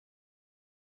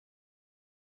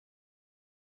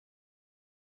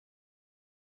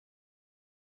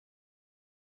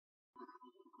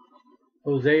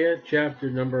Hosea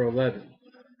chapter number 11.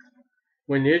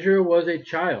 When Israel was a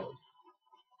child,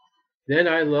 then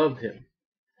I loved him.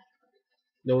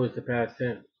 Notice the past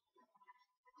tense.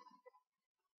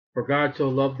 For God so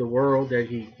loved the world that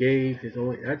he gave his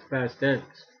only. That's past tense.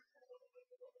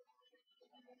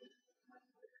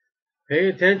 Pay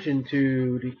attention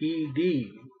to the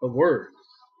ED of words.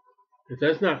 Because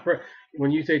that's not.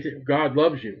 When you say God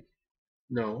loves you.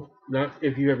 No, not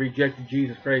if you have rejected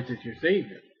Jesus Christ as your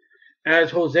Savior.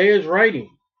 As Hosea is writing,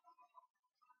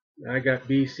 I got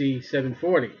BC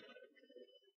 740.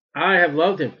 I have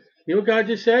loved him. You know what God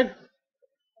just said?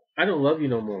 I don't love you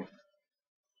no more.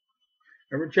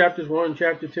 Remember chapters 1 and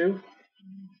chapter 2?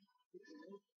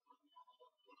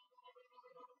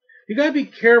 You got to be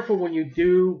careful when you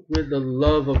do with the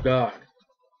love of God.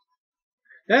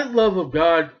 That love of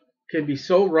God can be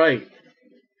so right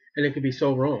and it can be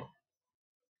so wrong.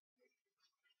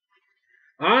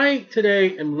 I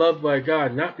today am loved by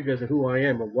God not because of who I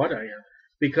am or what I am,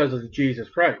 because of Jesus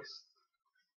Christ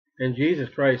and Jesus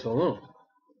Christ alone.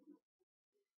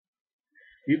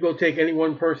 You go take any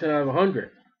one person out of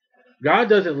 100. God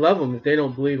doesn't love them if they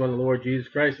don't believe on the Lord Jesus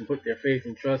Christ and put their faith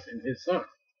and trust in his Son.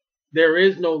 There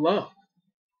is no love.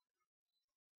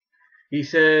 He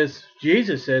says,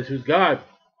 Jesus says, who's God,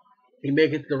 he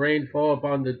maketh the rain fall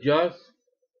upon the just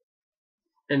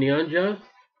and the unjust.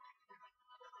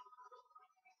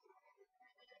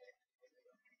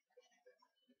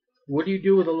 What do you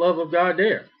do with the love of God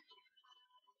there?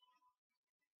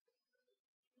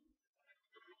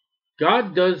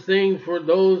 God does things for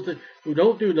those who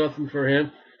don't do nothing for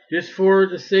him, just for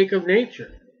the sake of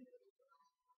nature.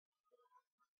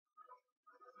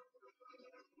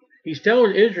 He's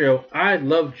telling Israel, I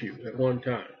loved you at one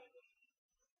time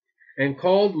and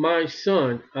called my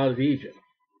son out of Egypt.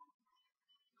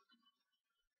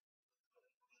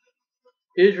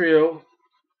 Israel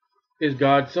is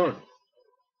God's son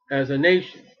as a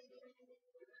nation.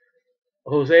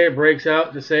 Hosea breaks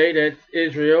out to say that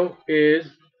Israel is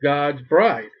God's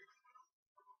bride.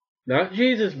 Not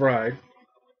Jesus' bride.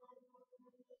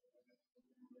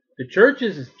 The church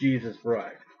is Jesus'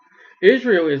 bride.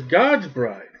 Israel is God's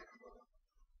bride.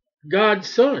 God's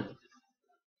son.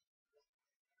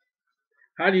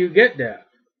 How do you get that?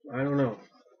 I don't know.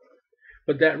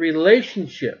 But that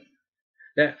relationship,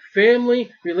 that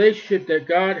family relationship that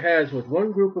God has with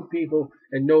one group of people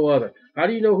and no other. How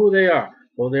do you know who they are?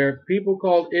 Well, they're people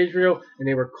called Israel, and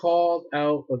they were called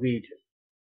out of Egypt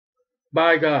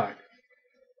by God.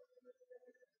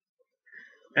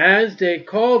 As they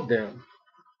called them,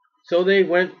 so they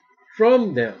went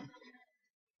from them.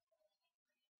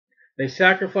 They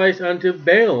sacrificed unto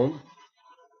Balaam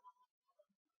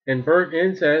and burnt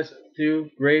incense to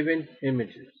graven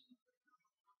images.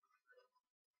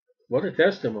 What a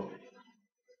testimony.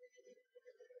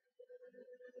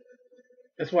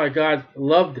 That's why God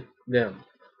loved them.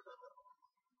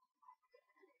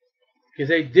 Because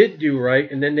they did do right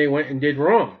and then they went and did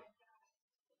wrong.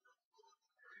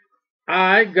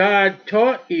 God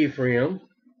taught Ephraim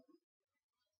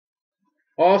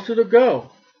also to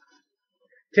go,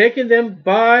 taking them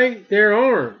by their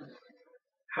arms,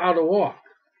 how to walk.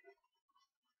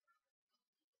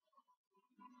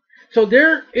 So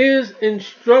there is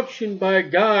instruction by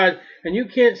God, and you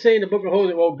can't say in the book of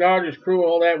Hosea, well, God is cruel,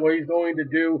 all that, what he's going to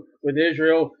do with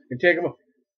Israel and take them.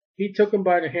 He took them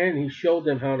by the hand and he showed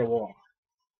them how to walk.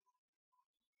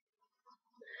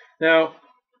 Now,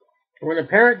 when a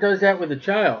parent does that with a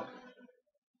child,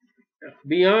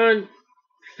 beyond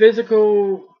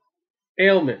physical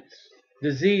ailments,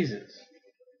 diseases,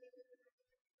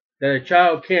 that a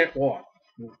child can't walk.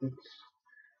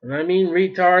 And I mean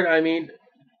retard, I mean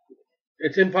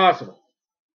it's impossible.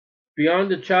 Beyond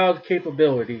the child's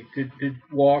capability to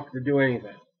walk, to do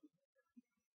anything.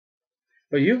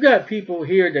 But you've got people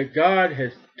here that God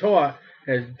has taught,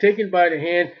 has taken by the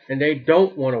hand, and they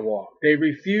don't want to walk. They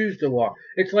refuse to walk.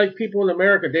 It's like people in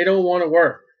America, they don't want to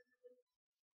work.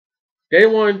 They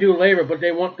don't want to do labor, but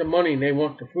they want the money and they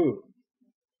want the food.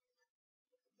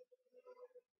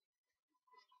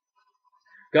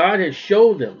 God has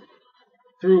showed them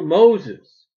through Moses,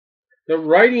 the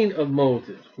writing of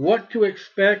Moses, what to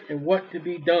expect and what to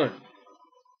be done.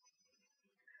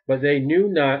 But they knew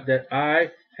not that I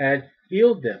had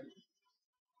healed them.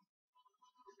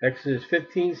 Exodus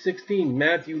 15:16,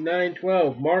 Matthew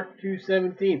 9:12, Mark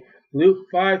 2:17, Luke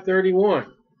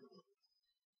 5:31.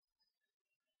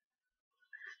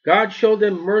 God showed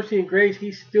them mercy and grace.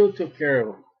 He still took care of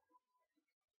them.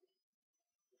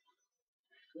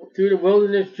 Through the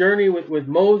wilderness journey with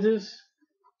Moses,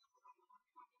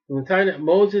 from the time that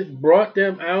Moses brought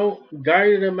them out,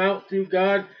 guided them out through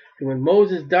God, When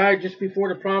Moses died just before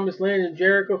the promised land in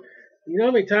Jericho, you know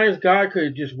how many times God could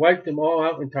have just wiped them all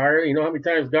out entirely? You know how many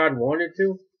times God wanted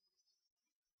to?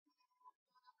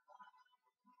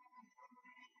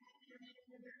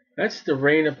 That's the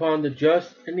rain upon the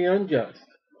just and the unjust.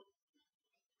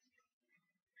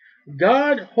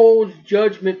 God holds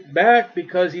judgment back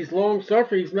because he's long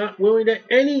suffering. He's not willing that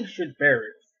any should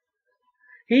perish.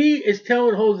 He is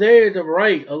telling Hosea to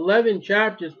write 11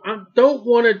 chapters. I don't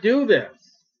want to do this.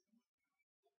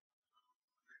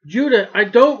 Judah, I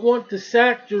don't want to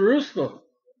sack Jerusalem.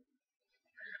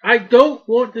 I don't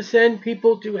want to send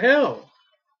people to hell.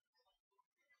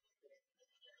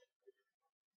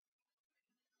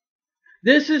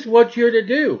 This is what you're to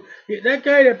do. That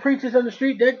guy that preaches on the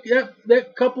street,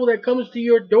 that couple that comes to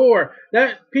your door,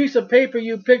 that piece of paper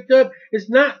you picked up is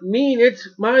not mean. It's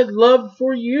my love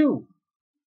for you.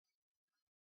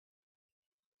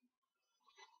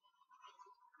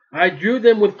 I drew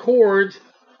them with cords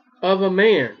of a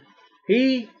man.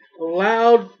 He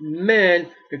allowed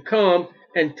men to come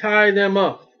and tie them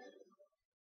up.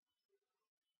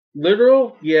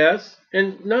 Literal, yes,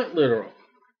 and not literal.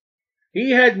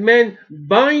 He had men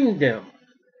bind them.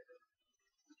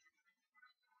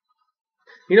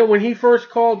 You know, when he first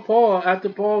called Paul, after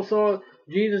Paul saw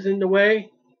Jesus in the way,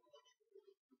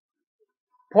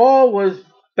 Paul was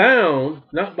bound,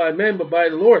 not by men, but by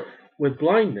the Lord, with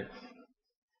blindness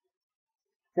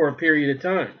for a period of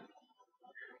time.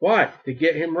 Why? To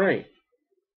get him right.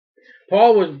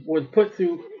 Paul was put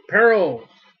through perils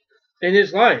in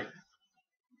his life.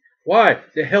 Why?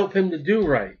 To help him to do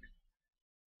right.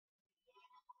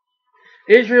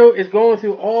 Israel is going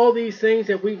through all these things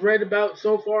that we've read about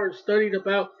so far and studied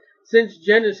about since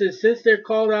Genesis, since they're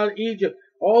called out of Egypt,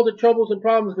 all the troubles and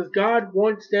problems, because God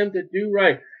wants them to do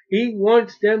right. He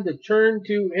wants them to turn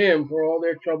to him for all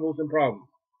their troubles and problems.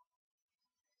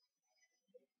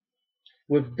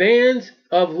 With bands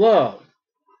of love.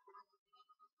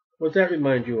 What's that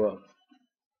remind you of?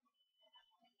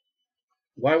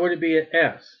 Why would it be an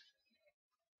S?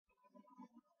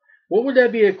 What would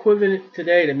that be equivalent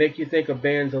today to make you think of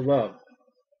bands of love?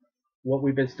 What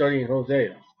we've been studying in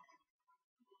Hosea.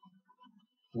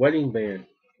 Wedding band,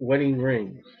 wedding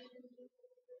rings.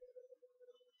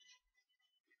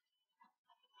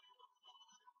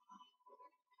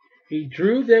 He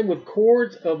drew them with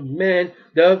cords of men,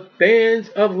 the bands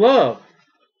of love.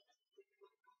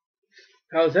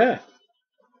 How's that?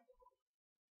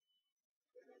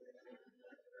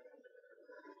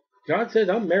 God says,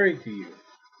 I'm married to you.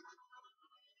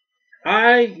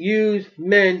 I use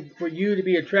men for you to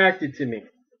be attracted to me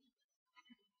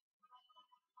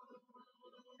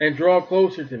and draw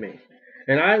closer to me.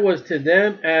 And I was to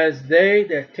them as they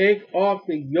that take off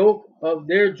the yoke of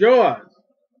their jaws.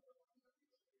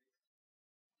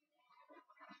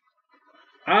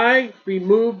 I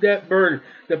removed that burden.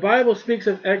 The Bible speaks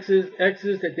of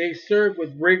Exodus that they served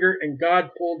with rigor and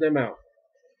God pulled them out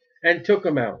and took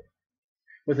them out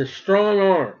with a strong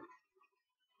arm.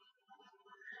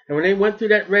 And when they went through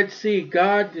that Red Sea,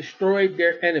 God destroyed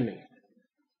their enemy.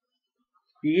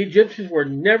 The Egyptians were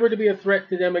never to be a threat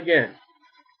to them again.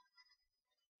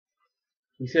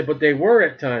 He said, but they were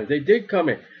at times. They did come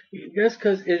in. That's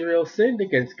because Israel sinned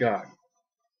against God.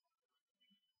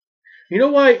 You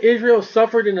know why Israel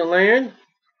suffered in the land?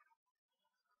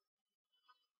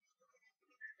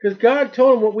 Because God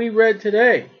told them what we read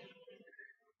today.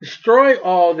 Destroy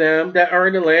all them that are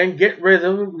in the land. Get rid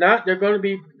of them. They're going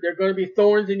to be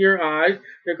thorns in your eyes.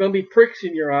 They're going to be pricks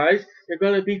in your eyes. They're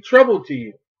going to be trouble to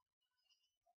you.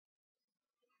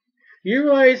 You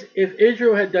realize if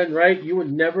Israel had done right, you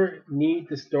would never need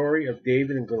the story of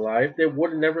David and Goliath. There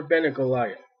would have never been a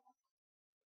Goliath.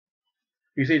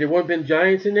 You see, there would have been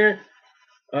giants in there.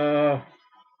 I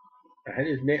had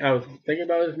his name. I was thinking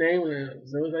about his name as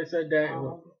soon as I said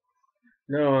that.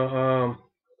 No,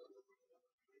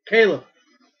 Caleb.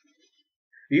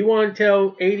 Do you want to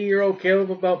tell 80-year-old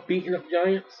Caleb about beating up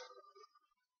giants?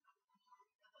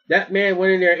 That man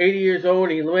went in there 80 years old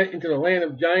and he went into the land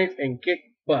of giants and kicked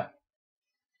butt.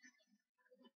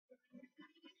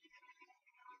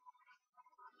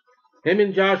 Him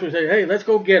and Joshua said, hey, let's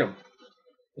go get him.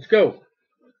 Let's go.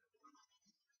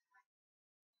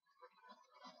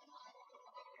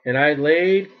 And I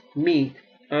laid meat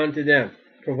onto them.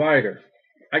 Provider.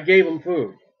 I gave them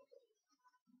food.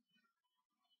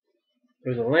 It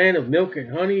was a land of milk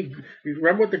and honey. You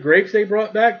remember what the grapes they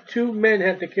brought back? 2 men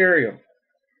had to carry them.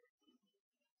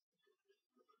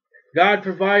 God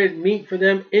provided meat for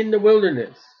them in the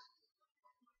wilderness.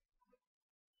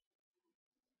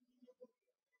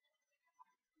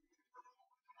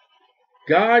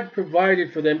 God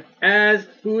provided for them as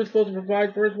who is supposed to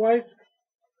provide for his wife?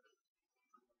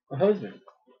 a husband.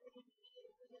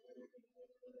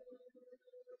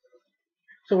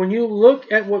 So when you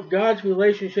look at what God's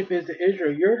relationship is to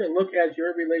Israel, you're to look at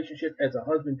your relationship as a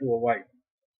husband to a wife.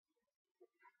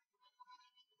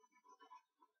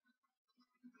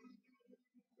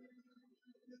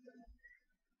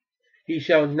 He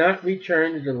shall not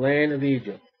return to the land of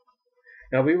Egypt.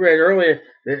 Now we read earlier,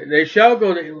 they shall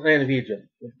go to the land of Egypt.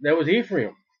 That was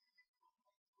Ephraim.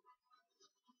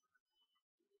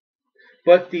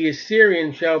 But the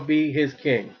Assyrian shall be his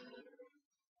king.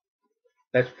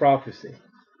 That's prophecy.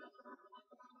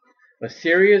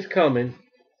 Assyria is coming,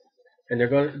 and they're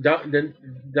going to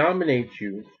dominate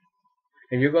you,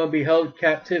 and you're going to be held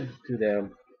captive to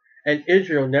them, and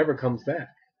Israel never comes back.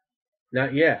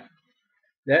 Not yet.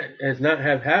 That has not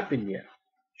have happened yet.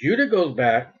 Judah goes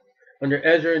back under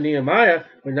Ezra and Nehemiah,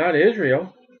 but not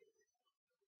Israel.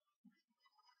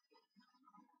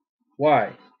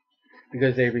 Why?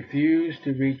 Because they refuse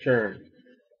to return.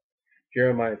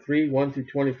 Jeremiah 3, 1 through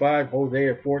 25,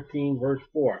 Hosea 14, verse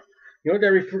 4. You know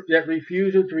what that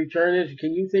refusal to return is?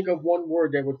 Can you think of one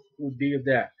word that would be of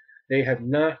that? They have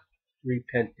not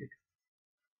repented.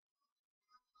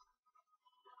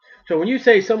 So when you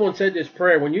say someone said this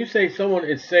prayer, when you say someone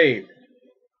is saved,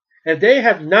 if they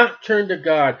have not turned to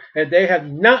God, if they have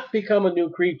not become a new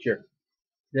creature,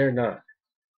 they're not.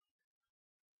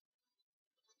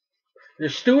 They're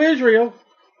still Israel,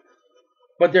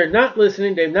 but they're not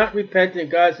listening. They've not repented.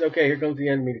 And God said, okay, here comes the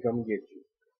enemy to come and get you.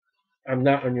 I'm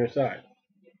not on your side.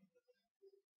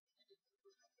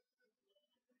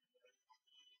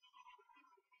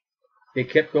 They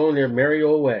kept going their merry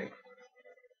old way.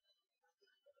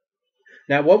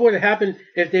 Now, what would have happened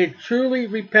if they truly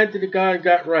repented to God and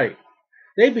got right?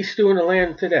 They'd be still in the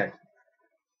land today.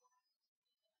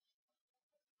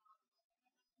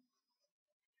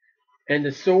 And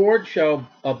the sword shall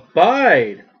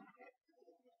abide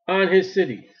on his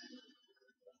cities,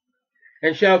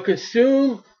 and shall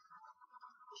consume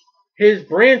his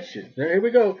branches. Now, here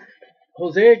we go.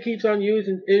 Hosea keeps on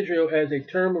using Israel as a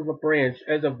term of a branch,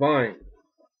 as a vine.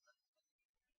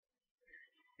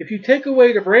 If you take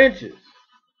away the branches,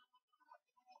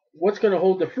 what's going to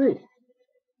hold the fruit?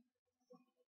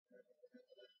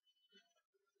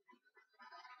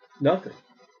 Nothing.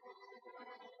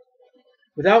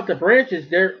 Without the branches,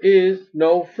 there is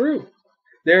no fruit.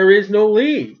 There is no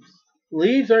leaves.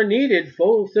 Leaves are needed,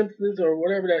 photosynthesis or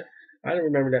whatever that, I don't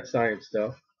remember that science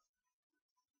stuff.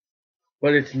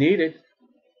 But it's needed.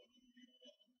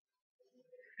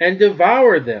 And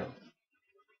devour them.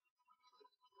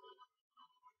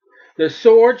 The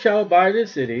sword shall abide in the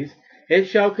cities, it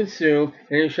shall consume,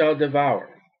 and it shall devour.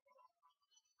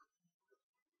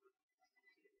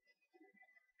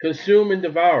 Consume and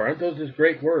devour. Aren't those just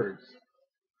great words?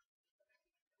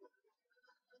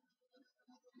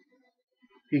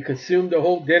 He consumed the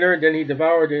whole dinner, and then he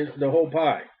devoured the whole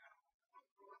pie.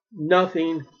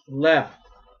 Nothing left.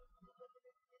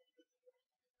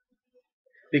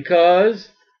 Because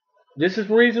this is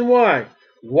the reason why.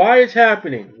 Why it's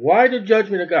happening. Why the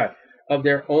judgment of God? Of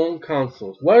their own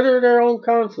counsels. What are their own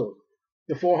counsels?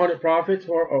 The 400 prophets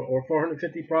or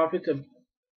 450 prophets of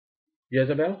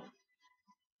Jezebel?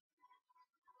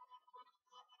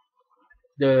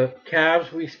 The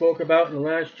calves we spoke about in the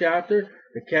last chapter.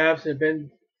 The calves have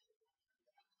been,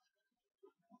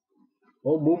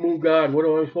 oh, moo God, what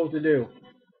am I supposed to do?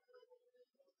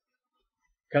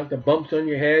 Count the bumps on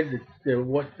your head,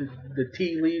 the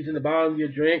tea leaves in the bottom of your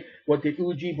drink, what the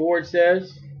Ouija board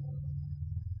says,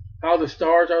 how the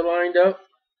stars are lined up.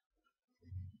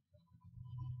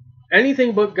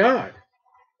 Anything but God.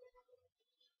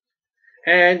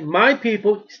 And my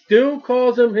people still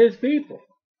calls them his people.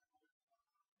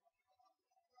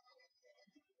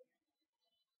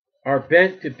 Are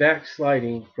bent to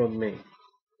backsliding from me.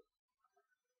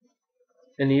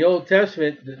 In the Old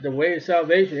Testament, the way of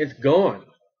salvation, it's gone.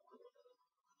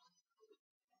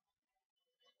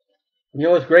 You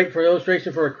know what's great for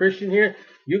illustration for a Christian here?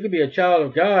 You could be a child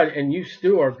of God and you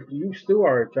still are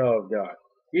a child of God.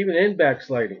 Even in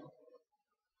backsliding.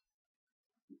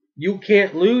 You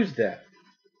can't lose that.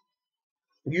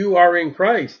 You are in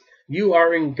Christ. You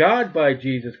are in God by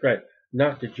Jesus Christ.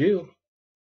 Not the Jew.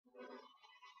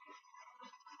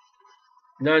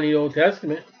 Not in the Old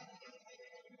Testament.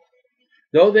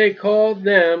 Though they called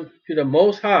them to the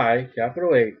Most High,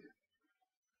 capital H,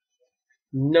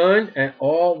 none at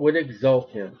all would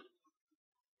exalt him.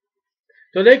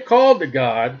 So they called to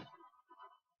God,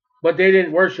 but they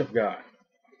didn't worship God.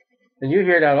 And you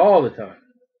hear that all the time.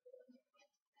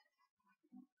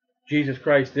 Jesus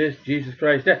Christ this, Jesus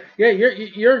Christ that. Yeah,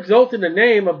 you're exalting the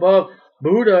name above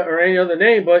Buddha or any other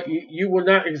name, but you will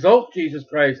not exalt Jesus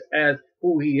Christ as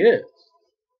who he is.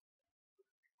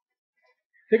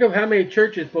 Think of how many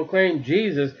churches proclaim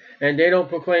Jesus and they don't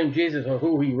proclaim Jesus or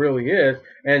who he really is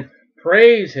and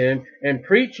praise him and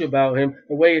preach about him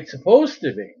the way it's supposed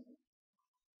to be.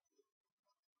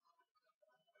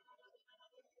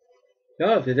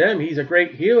 No, to them, he's a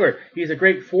great healer. He's a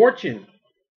great fortune.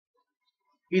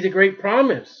 He's a great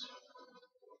promise.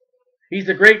 He's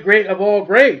the great of all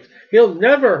greats. He'll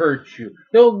never hurt you.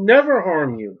 He'll never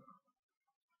harm you.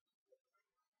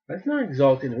 That's not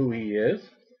exalting who he is.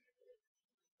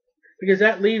 Because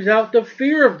that leaves out the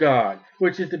fear of God,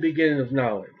 which is the beginning of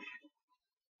knowledge.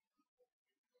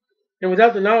 And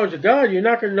without the knowledge of God, you're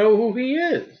not going to know who he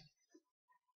is.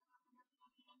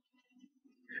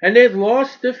 And they've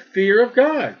lost the fear of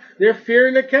God. They're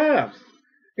fearing the calves.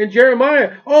 In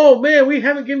Jeremiah, oh man, we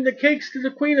haven't given the cakes to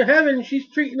the Queen of Heaven.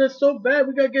 She's treating us so bad.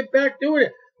 We got to get back doing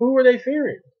it. Who are they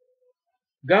fearing?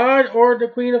 God or the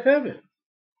Queen of Heaven?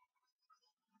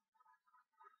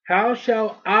 How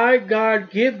shall I, God,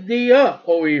 give thee up,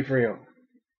 O Ephraim?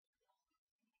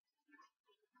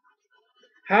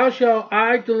 How shall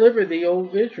I deliver thee,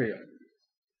 O Israel?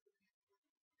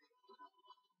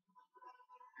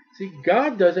 See,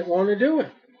 God doesn't want to do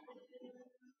it.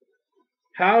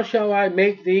 How shall I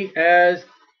make thee as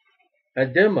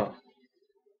Adimah?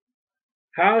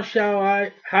 How shall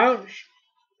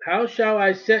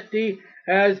I set thee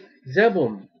as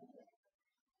Zebulun?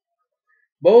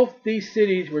 Both these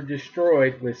cities were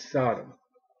destroyed with Sodom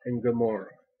and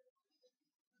Gomorrah.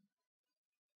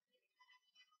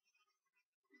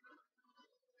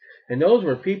 And those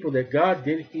were people that God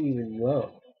didn't even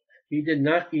love. He did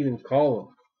not even call them.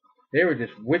 They were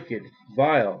just wicked,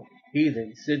 vile,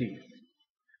 heathen cities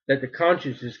that the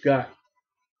conscience just got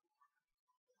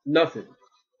nothing.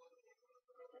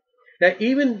 That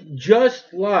even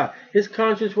just Lot, his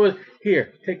conscience was,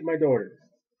 here, take my daughter.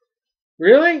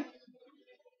 Really?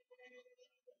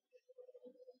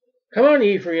 Come on,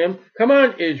 Ephraim. Come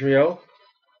on, Israel.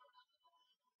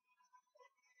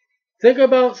 Think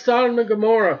about Sodom and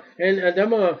Gomorrah and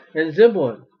Adamah and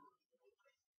Zebulun.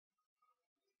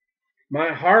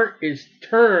 My heart is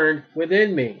turned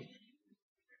within me.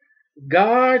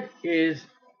 God is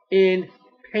in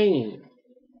pain.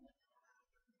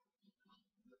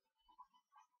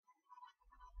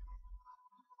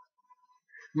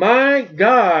 My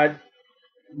God,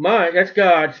 that's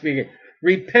God speaking.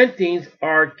 Repentings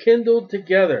are kindled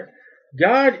together.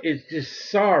 God is just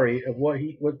sorry of what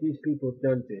these people have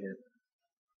done to him.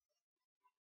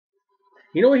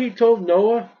 You know what he told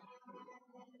Noah?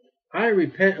 I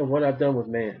repent of what I've done with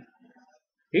man.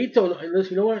 He told,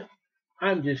 listen, you know what?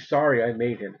 I'm just sorry I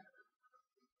made him.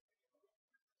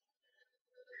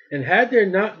 And had there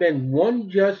not been one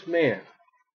just man,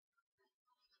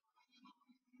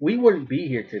 we wouldn't be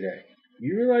here today.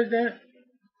 You realize that?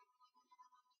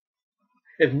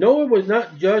 If Noah was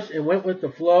not just and went with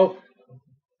the flow,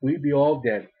 we'd be all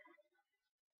dead.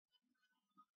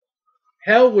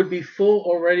 Hell would be full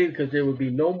already because there would be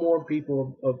no more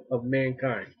people of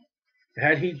mankind.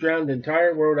 Had he drowned the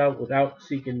entire world out without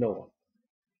seeking Noah.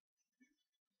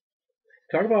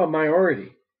 Talk about a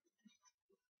minority.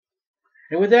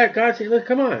 And with that, God said, look,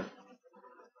 come on.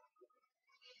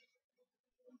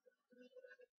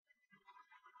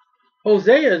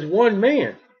 Hosea is one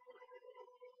man.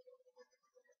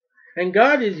 And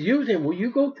God is using, will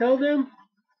you go tell them?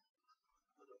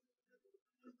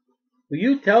 Will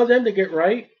you tell them to get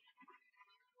right?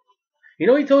 You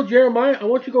know, he told Jeremiah, I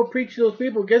want you to go preach to those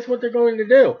people. Guess what they're going to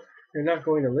do? They're not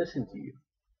going to listen to you.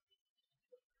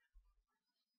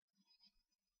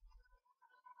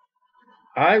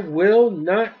 I will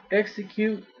not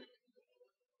execute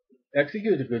is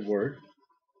a good word,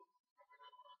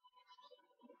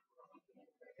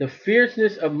 the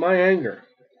fierceness of my anger.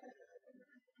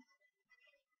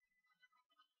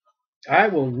 I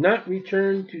will not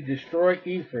return to destroy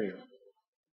Ephraim.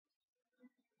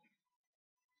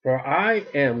 For I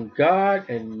am God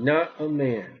and not a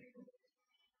man.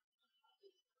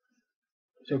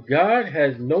 So God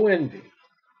has no envy.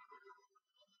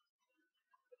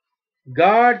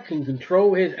 God can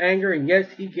control his anger, and yes,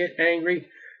 he gets angry.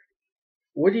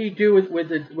 What did he do with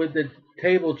the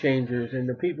table changers and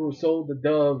the people who sold the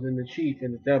doves and the sheep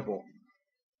in the temple?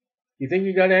 You think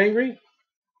he got angry?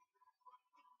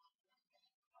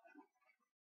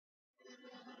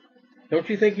 Don't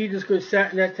you think he just could have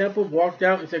sat in that temple, walked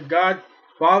out and said, God,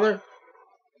 Father,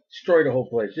 destroy the whole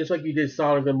place, just like you did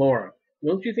Sodom and Gomorrah?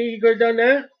 Don't you think he could have done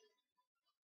that?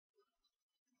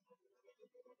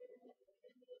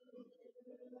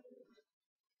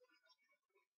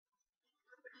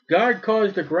 God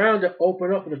caused the ground to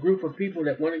open up with a group of people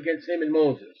that went against him and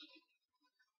Moses.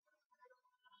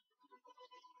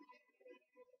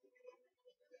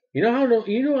 You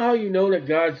know that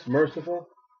God's merciful?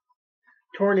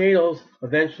 Tornadoes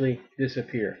eventually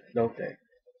disappear, don't they?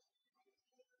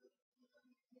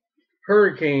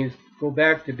 Hurricanes go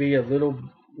back to be a little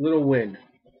wind,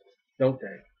 don't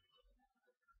they?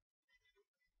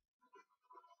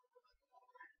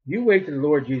 You wait till the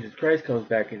Lord Jesus Christ comes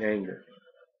back in anger.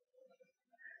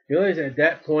 You realize at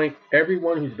that point,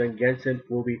 everyone who's been against him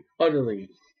will be utterly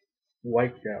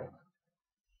wiped out.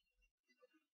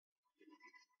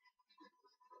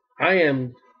 I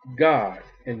am God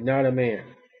and not a man.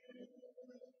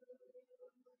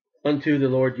 Unto the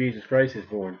Lord Jesus Christ is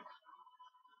born.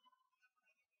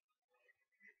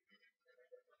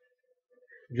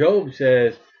 Job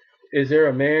says, is there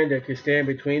a man that can stand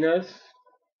between us?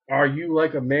 Are you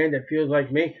like a man that feels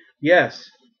like me? Yes,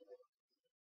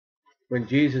 when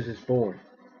Jesus is born.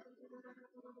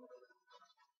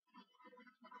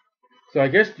 So I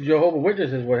guess the Jehovah's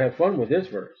Witnesses would have fun with this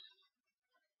verse.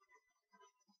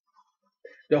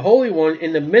 The Holy One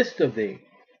in the midst of thee.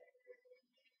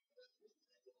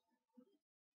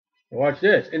 Watch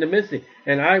this. In the midst of thee.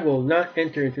 And I will not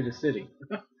enter into the city.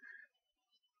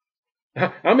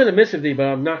 I'm in the midst of thee, but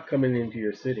I'm not coming into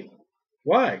your city.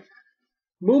 Why?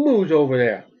 Moo Moo's over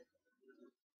there.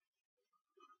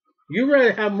 You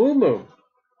rather have Moo Moo.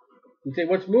 You say,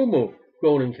 what's Moo Moo?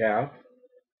 Golden calf.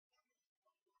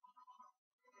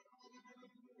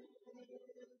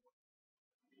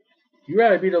 You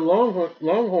rather be the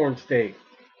Longhorn steak.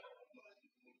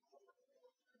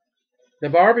 The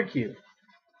barbecue.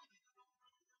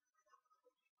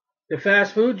 The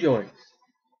fast food joints.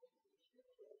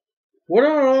 What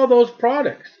are all those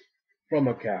products from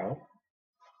a cow?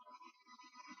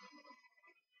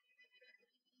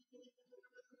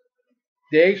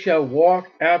 They shall walk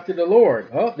after the Lord.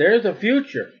 Oh, there's a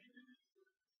future.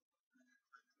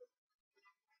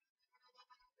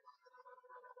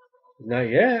 Not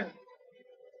yet.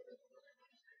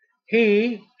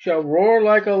 He shall roar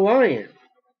like a lion.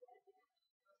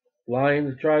 Lion,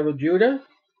 the tribe of Judah.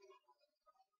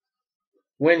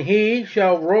 When he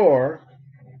shall roar,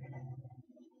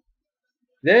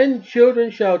 then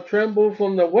children shall tremble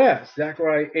from the west.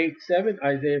 Zechariah 8:7,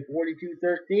 Isaiah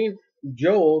 42:13,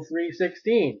 Joel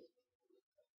 3:16.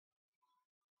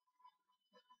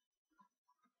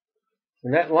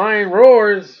 When that lion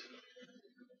roars,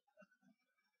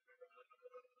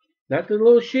 not the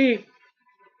little sheep,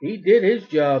 he did his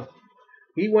job.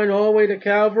 He went all the way to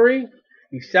Calvary.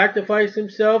 He sacrificed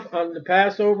himself on the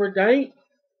Passover night.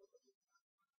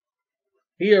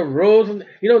 He arose.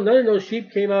 None of those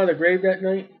sheep came out of the grave that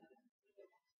night.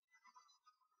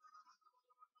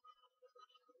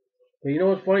 But you know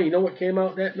what's funny? You know what came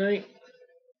out that night?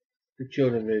 The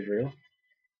children of Israel.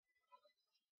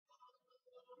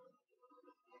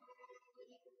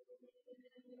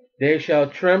 They shall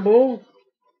tremble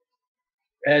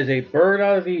as a bird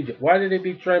out of Egypt. Why did they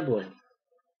be trembling?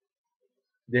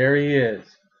 There he is.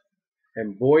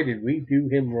 And boy, did we do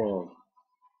him wrong.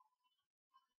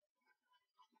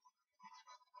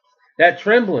 That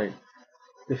trembling,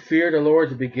 the fear of the Lord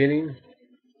is the beginning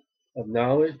of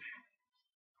knowledge.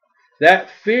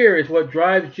 That fear is what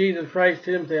drives Jesus Christ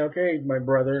to him, say, okay, my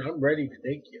brother, I'm ready to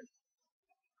take you.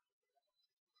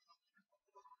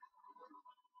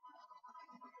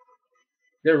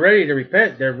 They're ready to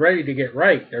repent. They're ready to get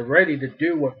right. They're ready to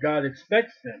do what God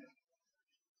expects them.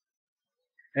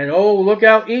 And oh, look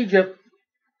out Egypt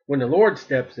when the Lord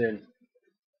steps in.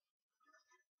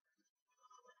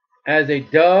 As a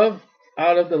dove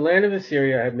out of the land of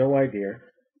Assyria, I have no idea.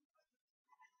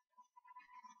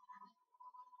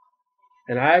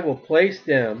 And I will place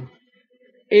them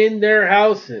in their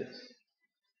houses,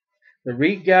 the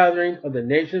regathering of the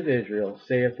nation of Israel,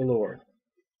 saith the Lord.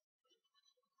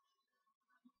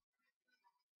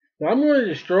 So I'm going to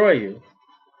destroy you.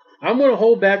 I'm going to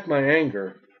hold back my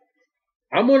anger.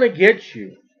 I'm going to get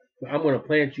you. But I'm going to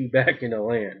plant you back in the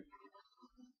land.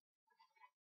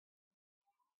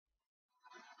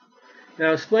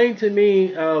 Now explain to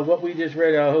me what we just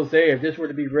read out of Hosea. If this were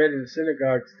to be read in the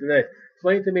synagogues today,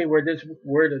 explain to me where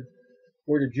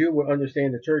the Jew would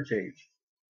understand the church age.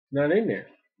 Not in there.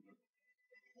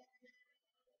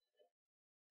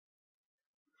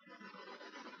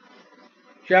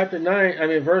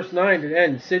 Verse 9 to the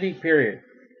end, city period.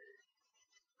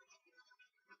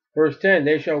 Verse 10,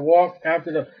 they shall walk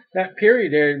after that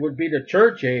period there would be the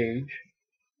church age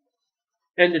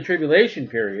and the tribulation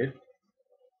period.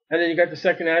 And then you got the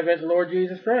second advent of the Lord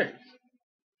Jesus Christ.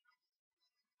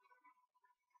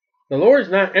 The Lord is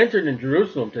not entered in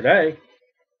Jerusalem today.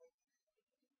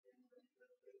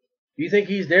 You think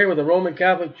he's there with the Roman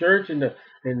Catholic Church and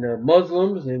and the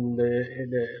Muslims and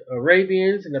the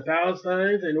Arabians and the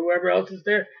Palestinians and whoever else is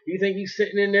there? Do you think he's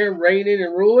sitting in there reigning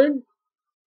and ruling?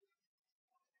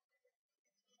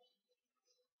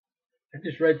 I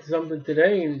just read something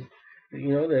today, and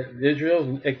that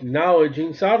Israel's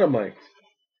acknowledging Sodomites.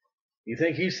 You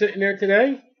think he's sitting there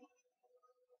today?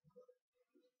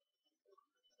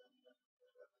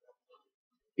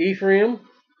 Ephraim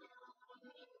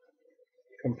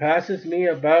compasses me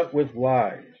about with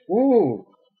lies. Ooh.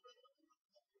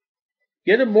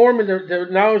 Get a Mormon to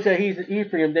acknowledge that he's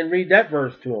Ephraim, then read that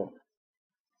verse to him.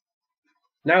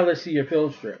 Now let's see your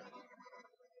film strip.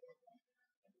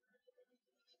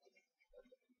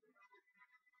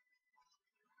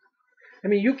 I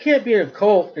mean, you can't be in a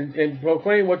cult and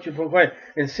proclaim what you proclaim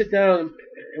and sit down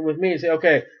with me and say,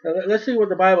 okay, now let's see what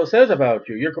the Bible says about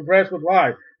you. You're compressed with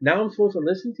lies. Now I'm supposed to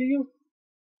listen to you?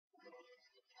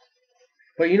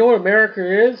 But you know what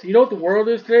America is? You know what the world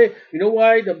is today? You know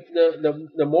why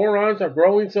the morons are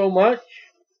growing so much?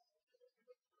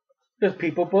 Because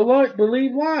people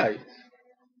believe lies.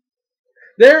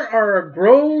 There are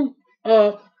grown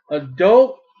up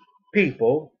adult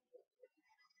people,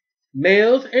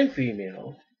 males and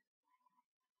females,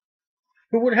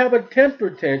 who would have a temper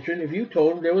tantrum if you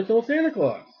told them there was no Santa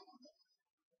Claus.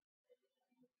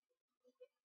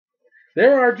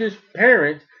 There are just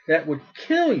parents that would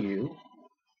kill you,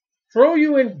 throw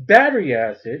you in battery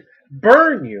acid,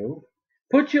 burn you,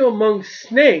 put you among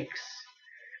snakes,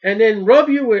 and then rub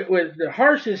you with the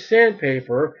harshest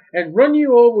sandpaper and run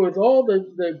you over with all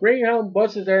the Greyhound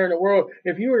buses that are in the world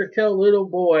if you were to tell a little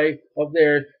boy of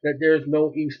theirs that there's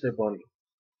no Easter bunny.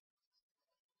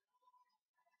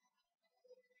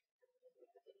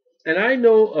 And I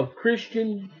know of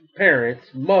Christian parents,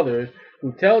 mothers,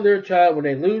 who tell their child when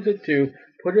they lose a tooth,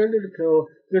 put it under the pillow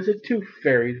because a tooth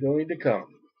fairy is going to come.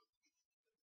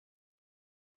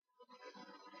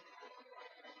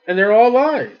 And they're all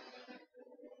lies.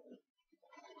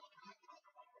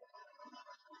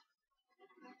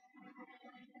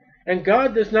 And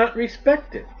God does not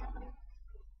respect it.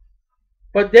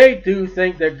 But they do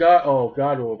think that God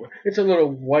will. It's a little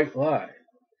white lie.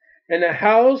 And the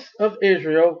house of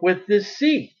Israel with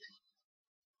deceit.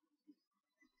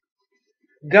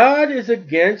 God is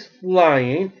against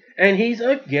lying, and he's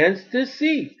against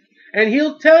deceit. And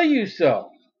he'll tell you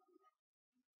so.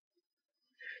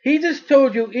 He just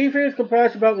told you Ephraim is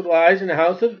compassed about with lies in the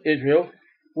house of Israel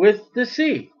with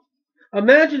deceit.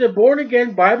 Imagine a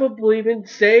born-again, Bible-believing,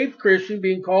 saved Christian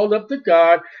being called up to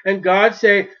God, and God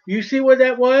say, you see what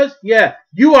that was? Yeah,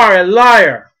 you are a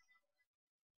liar.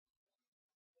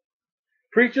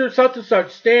 Preacher such and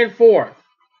such, stand forth.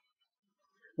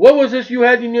 What was this you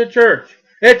had in your church?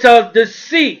 It's a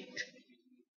deceit.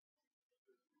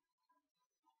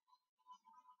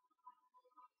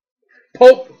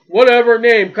 Pope, whatever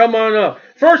name, come on up.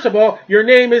 First of all, your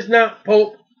name is not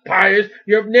Pope Pius.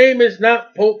 Your name is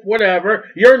not Pope whatever.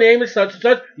 Your name is such and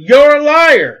such. You're a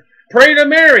liar. Pray to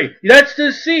Mary. That's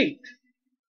deceit.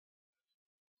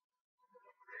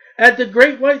 At the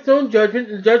great white throne judgment,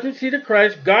 the judgment seat of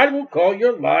Christ, God will call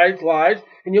your lies, lies,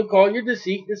 and you'll call your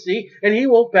deceit, deceit, and he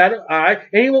won't bat an eye,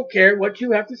 and he won't care what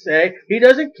you have to say. He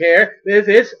doesn't care if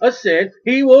it's a sin.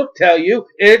 He will tell you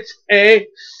it's a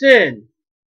sin.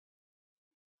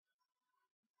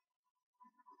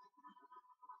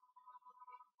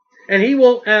 And he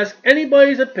won't ask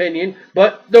anybody's opinion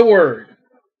but the word.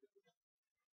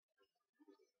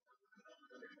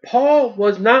 Paul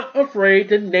was not afraid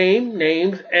to name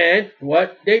names and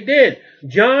what they did.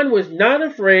 John was not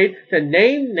afraid to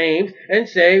name names and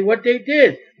say what they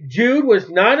did. Jude was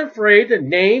not afraid to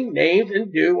name names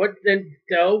and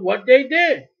tell what they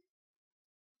did.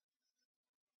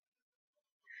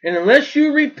 And unless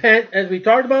you repent, as we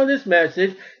talked about in this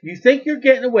message, you think you're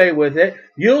getting away with it,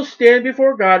 you'll stand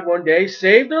before God one day,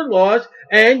 saved or lost,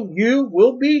 and you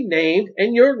will be named,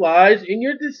 and your lies and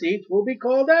your deceits will be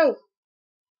called out.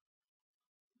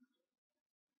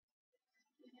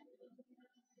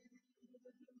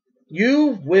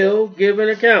 You will give an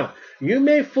account. You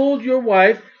may fool your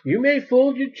wife, you may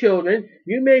fool your children,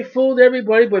 you may fool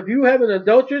everybody, but if you have an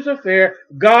adulterous affair,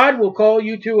 God will call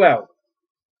you two out.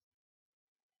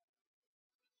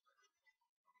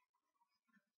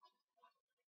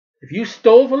 If you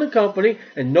stole from the company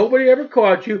and nobody ever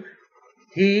caught you,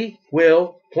 he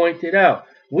will point it out.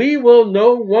 We will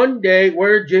know one day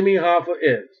where Jimmy Hoffa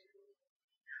is.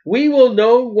 We will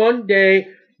know one day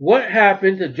what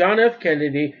happened to John F.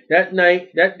 Kennedy that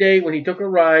day when he took a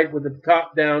ride with the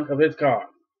top down of his car.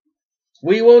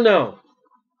 We will know.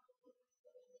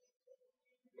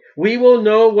 We will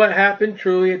know what happened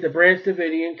truly at the Branch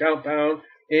Davidian compound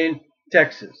in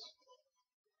Texas.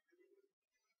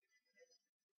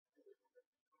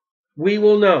 We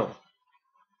will know.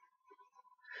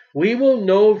 We will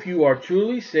know if you are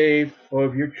truly saved or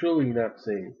if you're truly not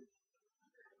saved.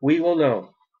 We will know.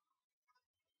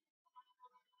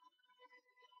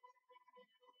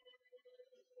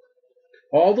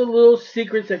 All the little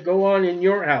secrets that go on in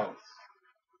your house,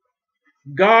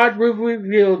 God will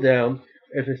reveal them.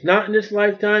 If it's not in this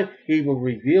lifetime, He will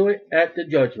reveal it at the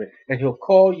judgment, and He'll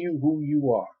call you who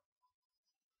you are.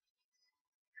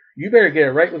 You better get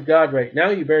it right with God right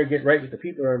now. You better get right with the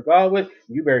people you're involved with.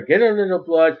 You better get under the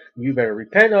blood. You better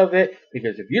repent of it,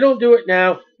 because if you don't do it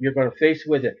now, you're going to face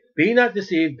with it. Be not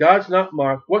deceived. God's not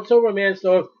mocked. Whatsoever man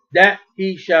soweth, that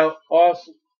he shall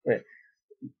also. Wait.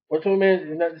 Whatsoever man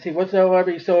is not deceived.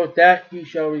 Whatsoever he soweth, that he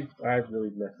shall reap. I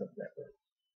really messed up that one.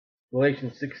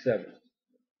 Galatians 6:7.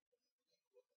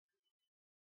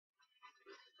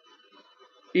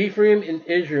 Ephraim and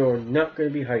Israel are not going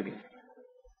to be hiding.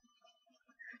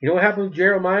 You know what happened with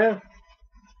Jeremiah?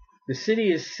 The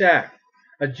city is sacked.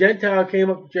 A Gentile came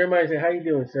up to Jeremiah and said, "How you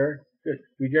doing, sir?" "Good."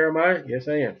 "You Jeremiah?" "Yes,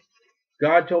 I am."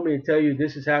 "God told me to tell you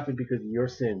this has happened because of your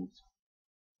sins."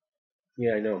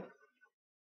 "Yeah, I know."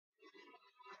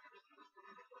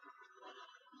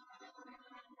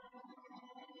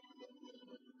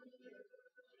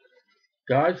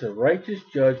 God's a righteous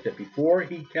judge that before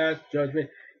He casts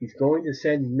judgment, He's going to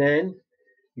send men.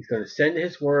 He's going to send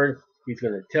His word. He's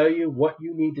going to tell you what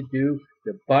you need to do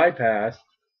to bypass.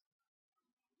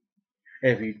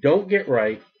 And if you don't get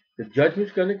right, the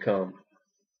judgment's going to come,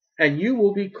 and you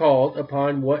will be called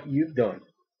upon what you've done.